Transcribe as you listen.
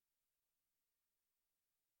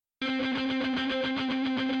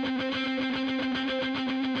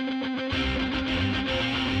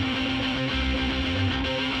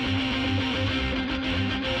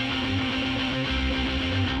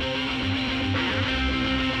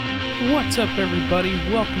What's up, everybody?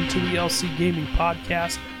 Welcome to the LC Gaming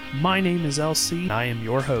Podcast. My name is LC. I am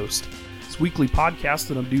your host. This weekly podcast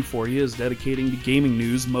that I'm due for you is dedicating to gaming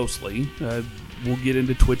news mostly. We'll get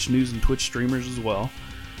into Twitch news and Twitch streamers as well.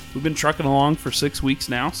 We've been trucking along for 6 weeks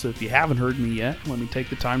now, so if you haven't heard me yet, let me take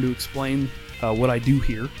the time to explain what I do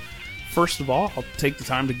here. First of all, I'll take the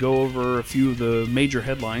time to go over a few of the major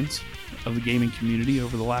headlines of the gaming community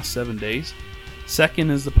over the last 7 days. Second,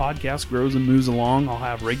 as the podcast grows and moves along, I'll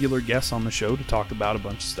have regular guests on the show to talk about a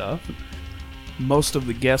bunch of stuff. Most of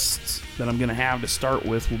the guests that I'm going to have to start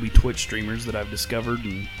with will be Twitch streamers that I've discovered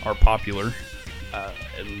and are popular.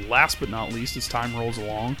 And last but not least, as time rolls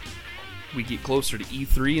along, we get closer to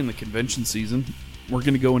E3 and the convention season. We're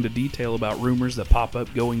going to go into detail about rumors that pop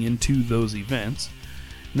up going into those events.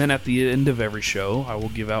 And then at the end of every show, I will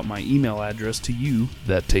give out my email address to you,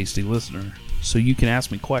 that tasty listener, so you can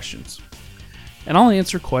ask me questions. And I'll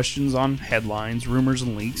answer questions on headlines, rumors,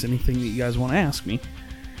 and leaks, anything that you guys want to ask me.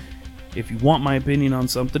 If you want my opinion on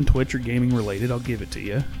something Twitch or gaming related, I'll give it to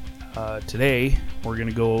you. Today, we're going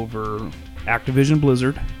to go over Activision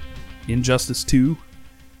Blizzard, Injustice 2,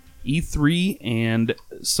 E3, and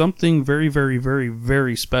something very, very, very,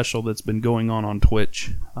 very special that's been going on Twitch.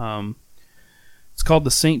 It's called the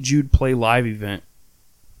St. Jude Play Live event.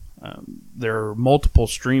 There are multiple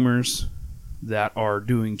streamers that are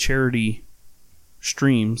doing charity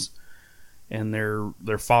streams, and their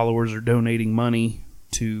followers are donating money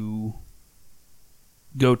to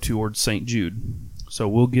go towards St. Jude. So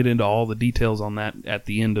we'll get into all the details on that at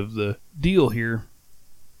the end of the deal here.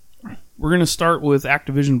 We're going to start with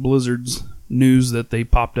Activision Blizzard's news that they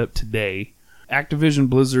popped up today. Activision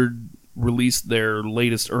Blizzard released their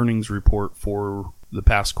latest earnings report for the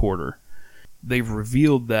past quarter. They've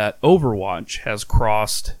revealed that Overwatch has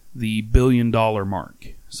crossed the $1 billion mark.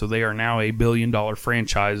 So they are now a $1 billion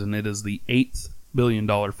franchise, and it is the 8th $1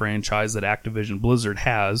 billion franchise that Activision Blizzard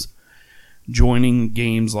has, joining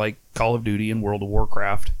games like Call of Duty and World of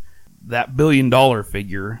Warcraft. That $1 billion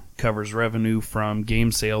figure covers revenue from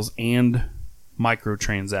game sales and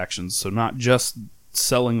microtransactions. So not just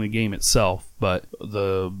selling the game itself, but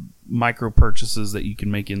the micro purchases that you can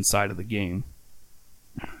make inside of the game.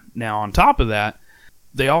 Now, on top of that,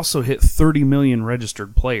 they also hit 30 million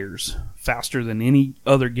registered players, faster than any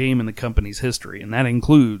other game in the company's history, and that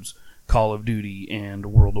includes Call of Duty and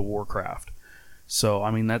World of Warcraft. So,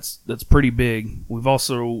 I mean, that's pretty big.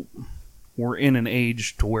 We're in an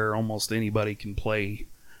age to where almost anybody can play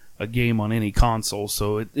a game on any console,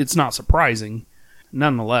 so it's not surprising.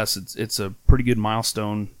 Nonetheless, it's a pretty good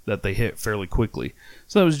milestone that they hit fairly quickly.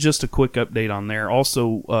 So that was just a quick update on there.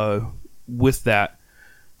 Also, with that,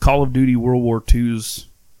 Call of Duty World War II's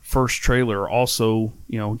first trailer also,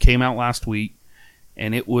 came out last week,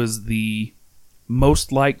 and it was the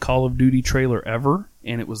most liked Call of Duty trailer ever,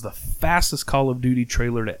 and it was the fastest Call of Duty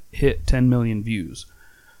trailer to hit 10 million views.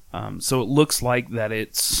 So it looks like that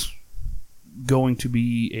it's going to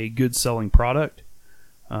be a good selling product.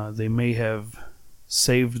 They may have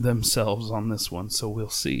saved themselves on this one, so we'll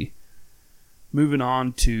see. Moving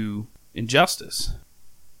on to Injustice.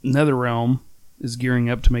 NetherRealm is gearing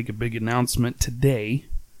up to make a big announcement today.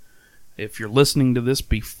 If you're listening to this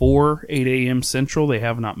before 8 a.m. Central, they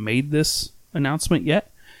have not made this announcement yet.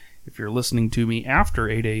 If you're listening to me after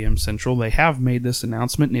 8 a.m. Central, they have made this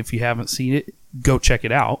announcement, and if you haven't seen it, go check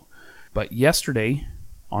it out. But yesterday,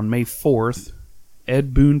 on May 4th,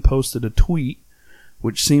 Ed Boon posted a tweet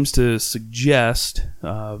which seems to suggest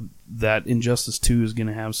that Injustice 2 is going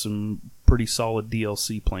to have some pretty solid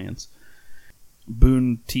DLC plans.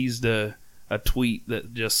 Boon teased a tweet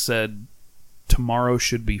that just said, "Tomorrow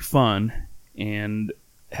should be fun," and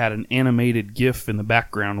had an animated GIF in the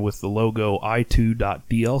background with the logo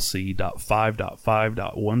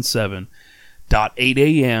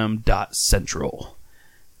i2.dlc.5.5.17.8am.central.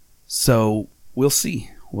 So we'll see.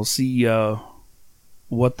 We'll see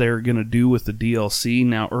what they're going to do with the DLC.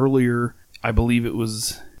 Now, earlier, I believe it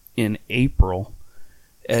was in April,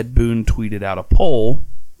 Ed Boon tweeted out a poll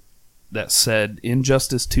that said,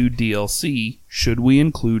 Injustice 2 DLC, should we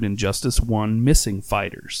include Injustice 1 missing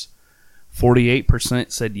fighters?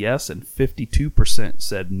 48% said yes, and 52%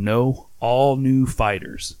 said no, all new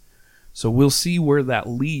fighters. So we'll see where that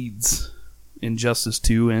leads Injustice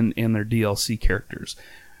 2 and their DLC characters.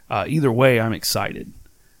 Either way, I'm excited.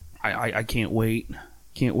 I can't wait.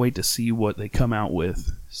 Can't wait to see what they come out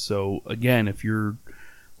with. So again, if you're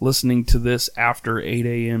listening to this after 8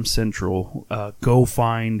 a.m. Central, go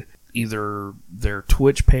find either their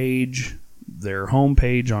Twitch page, their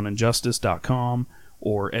homepage on Injustice.com,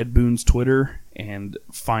 or Ed Boon's Twitter, and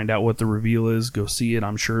find out what the reveal is. Go see it.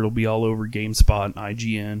 I'm sure it'll be all over GameSpot and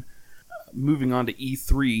IGN. Moving on to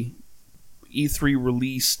E3, E3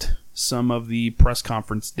 released some of the press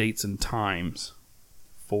conference dates and times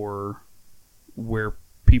for where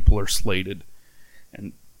people are slated.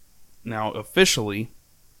 And now officially,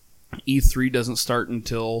 E3 doesn't start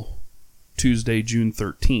until Tuesday, June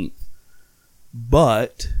 13th.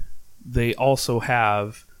 But they also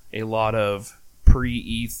have a lot of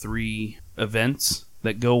pre-E3 events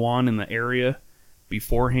that go on in the area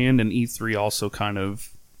beforehand, and E3 also kind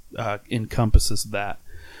of encompasses that.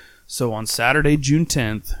 So on Saturday, June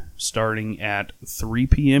 10th, starting at 3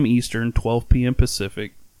 p.m. Eastern, 12 p.m.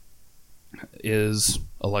 Pacific, is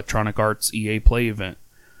Electronic Arts EA Play event.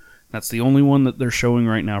 That's the only one that they're showing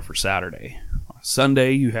right now for Saturday. On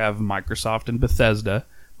Sunday, you have Microsoft and Bethesda.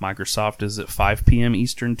 Microsoft is at 5 p.m.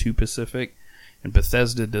 Eastern, 2 Pacific, and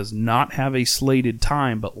Bethesda does not have a slated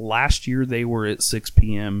time, but last year they were at 6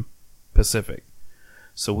 p.m. Pacific.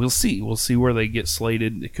 So we'll see. We'll see where they get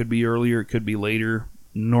slated. It could be earlier, it could be later.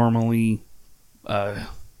 Normally,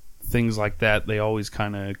 things like that, they always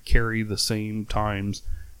kind of carry the same times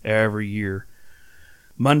every year.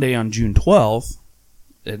 Monday on June 12th,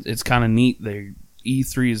 it's kind of neat.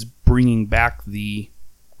 E3 is bringing back the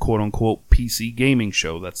quote-unquote PC Gaming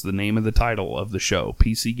Show. That's the name of the title of the show,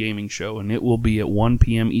 PC Gaming Show, and it will be at 1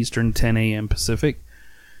 p.m. Eastern, 10 a.m. Pacific.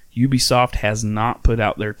 Ubisoft has not put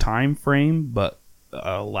out their time frame, but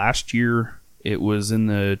last year it was in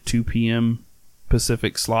the 2 p.m.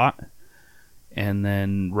 Pacific slot, and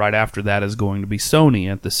then right after that is going to be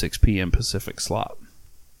Sony at the 6 p.m. Pacific slot.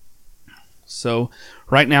 So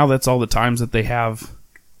right now that's all the times that they have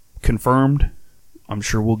confirmed. I'm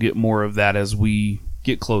sure we'll get more of that as we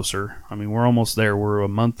get closer. I mean, we're almost there. We're a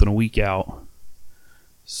month and a week out.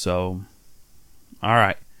 So,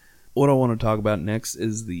 alright. What I want to talk about next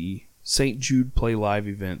is the St. Jude Play Live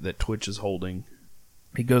event that Twitch is holding.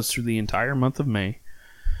 It goes through the entire month of May.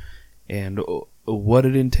 And what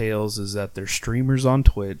it entails is that there's streamers on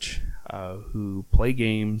Twitch who play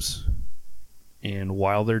games. And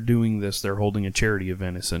while they're doing this, they're holding a charity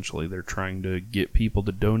event, essentially. They're trying to get people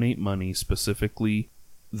to donate money, specifically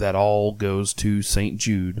that all goes to St.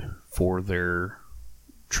 Jude for their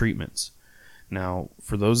treatments. Now,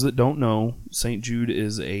 for those that don't know, St. Jude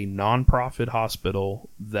is a non-profit hospital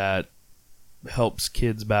that helps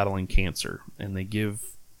kids battling cancer, and they give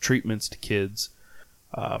treatments to kids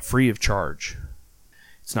free of charge.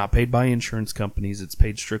 It's not paid by insurance companies. It's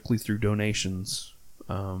paid strictly through donations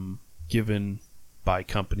given by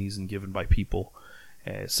companies and given by people.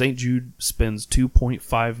 St. Jude spends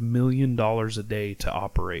 $2.5 million a day to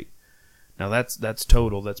operate. Now that's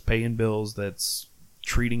total. That's paying bills. That's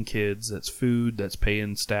treating kids. That's food. That's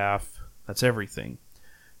paying staff. That's everything.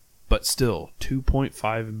 But still,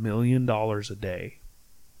 $2.5 million a day.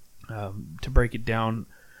 To break it down,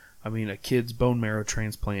 I mean, a kid's bone marrow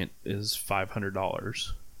transplant is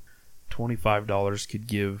 $500. $25 could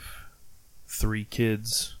give 3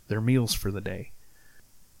 kids their meals for the day.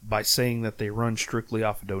 By saying that they run strictly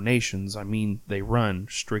off of donations, I mean they run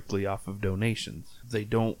strictly off of donations. They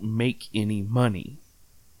don't make any money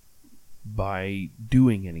by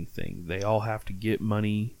doing anything. They all have to get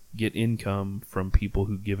money, get income from people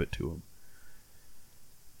who give it to them.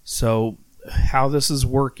 So, how this is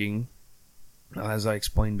working, as I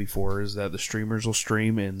explained before, is that the streamers will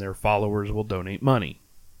stream and their followers will donate money.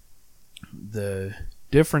 The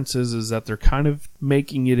difference is that they're kind of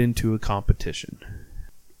making it into a competition.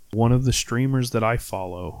 One of the streamers that I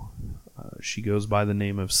follow, she goes by the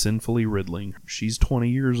name of Sinfully Riddling. She's 20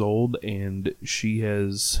 years old, and she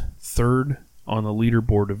has 3rd on the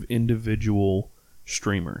leaderboard of individual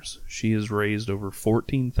streamers. She has raised over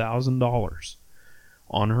 $14,000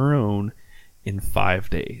 on her own in 5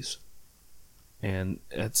 days. And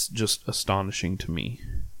that's just astonishing to me.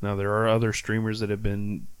 Now, there are other streamers that have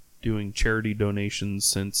been doing charity donations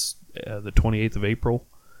since the 28th of April.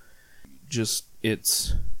 Just,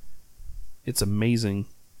 it's amazing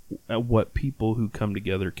at what people who come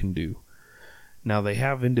together can do. Now, they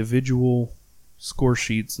have individual score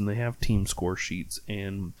sheets and they have team score sheets,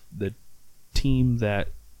 and the team that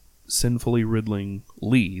Sinfully Riddling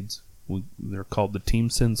leads, they're called the Team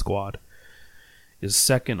Sin Squad, is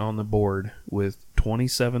second on the board with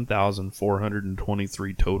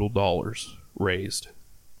 $27,423 total dollars raised.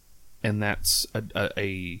 And that's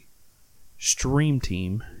a stream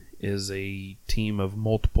team is a team of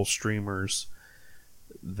multiple streamers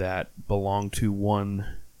that belong to one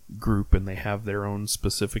group, and they have their own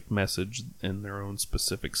specific message and their own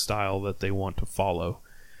specific style that they want to follow.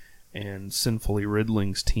 And Sinfully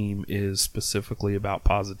Riddling's team is specifically about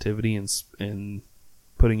positivity and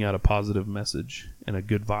putting out a positive message and a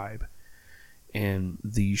good vibe. And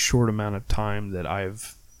the short amount of time that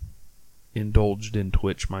I've indulged in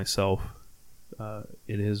Twitch myself,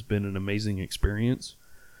 It has been an amazing experience.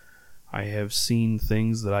 I have seen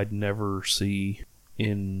things that I'd never see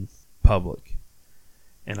in public,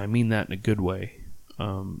 and I mean that in a good way.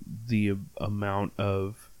 The amount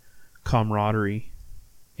of camaraderie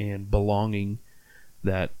and belonging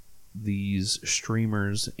that these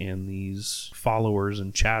streamers and these followers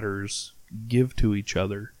and chatters give to each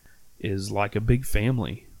other is like a big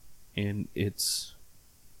family, and it's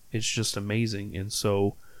just amazing. And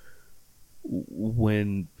so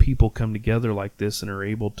when people come together like this and are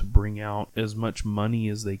able to bring out as much money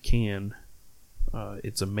as they can,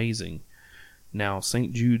 it's amazing. Now,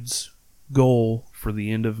 St. Jude's goal for the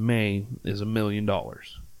end of May is $1 million.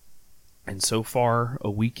 And so far, a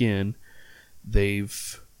week in,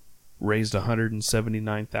 they've raised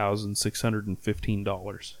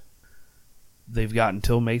 $179,615. They've got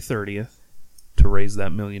until May 30th to raise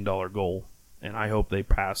that $1 million goal, and I hope they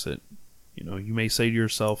pass it. You know, you may say to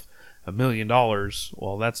yourself, $1 million,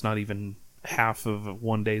 well, that's not even half of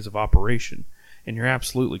 1 day of operation. And you're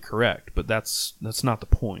absolutely correct, but that's not the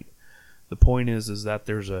point. The point is that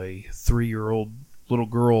there's a 3-year-old little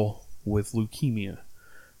girl with leukemia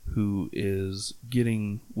who is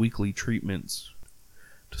getting weekly treatments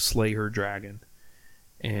to slay her dragon.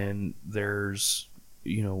 And there's,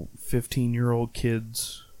 15-year-old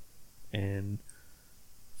kids and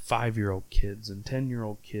 5-year-old kids and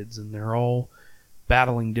 10-year-old kids, and they're all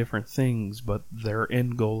battling different things, but their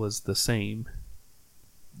end goal is the same.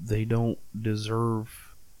 They don't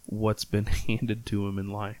deserve what's been handed to them in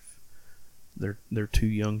life. They're too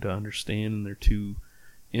young to understand, and they're too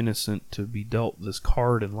innocent to be dealt this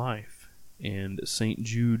card in life. And St.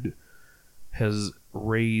 Jude has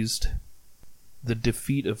raised the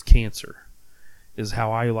defeat of cancer, is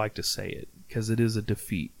how I like to say it, because it is a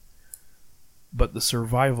defeat. But the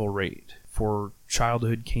survival rate for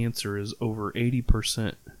childhood cancer is over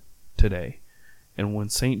 80% today. And when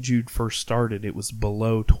St. Jude first started, it was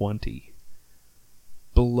below 20.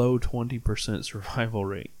 Below 20% survival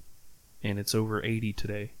rate. And it's over 80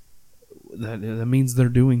 today. That means they're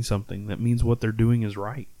doing something. That means what they're doing is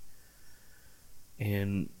right.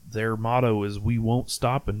 And their motto is, we won't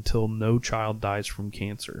stop until no child dies from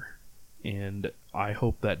cancer. And I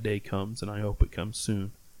hope that day comes, and I hope it comes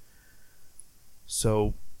soon.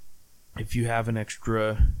 So, if you have an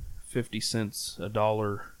extra 50 cents, $1,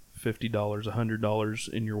 $50,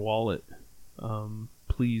 $100 in your wallet,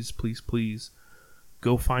 please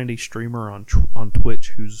go find a streamer on Twitch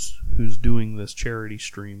who's doing this charity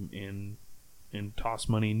stream and toss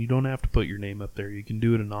money. And you don't have to put your name up there. You can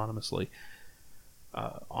do it anonymously.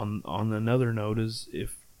 On another note is,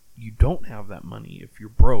 if you don't have that money, if you're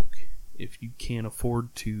broke, if you can't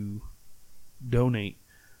afford to donate,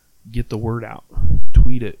 get the word out.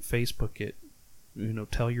 Tweet it, Facebook it,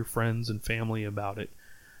 tell your friends and family about it.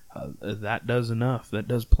 That does enough. That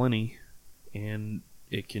does plenty, and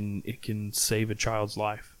it can save a child's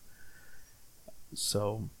life.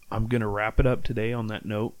 So I'm gonna wrap it up today on that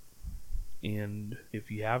note. And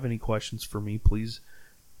if you have any questions for me, please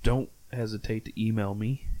don't hesitate to email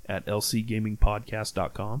me at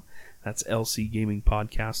lcgamingpodcast.com. That's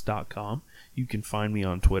lcgamingpodcast.com. You can find me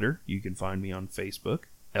on Twitter. You can find me on Facebook,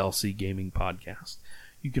 LC Gaming Podcast.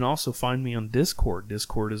 You can also find me on Discord.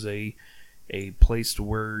 Discord is a place to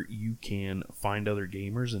where you can find other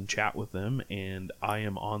gamers and chat with them, and I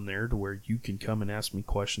am on there to where you can come and ask me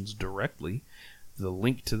questions directly. The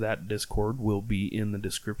link to that Discord will be in the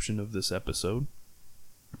description of this episode,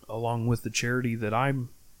 along with the charity that I'm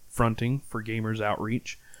fronting for Gamers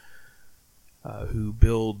Outreach, who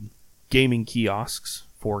build gaming kiosks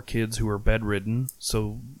for kids who are bedridden.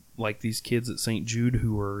 So, like these kids at St. Jude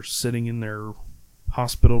who are sitting in their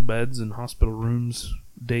hospital beds and hospital rooms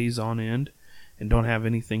days on end and don't have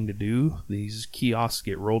anything to do, these kiosks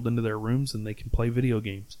get rolled into their rooms and they can play video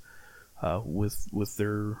games with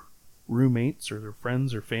their roommates or their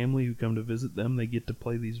friends or family who come to visit them. They get to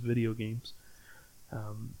play these video games.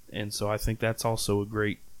 And so I think that's also a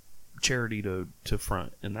great charity to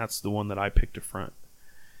front, and that's the one that I picked to front.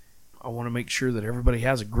 I want to make sure that everybody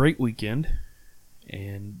has a great weekend,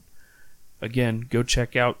 and again, go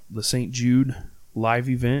check out the St. Jude live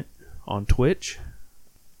event on Twitch,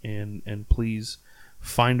 and please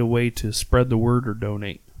find a way to spread the word or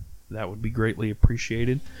donate. That would be greatly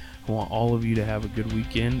appreciated. I want all of you to have a good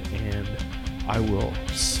weekend, and I will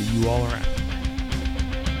see you all around.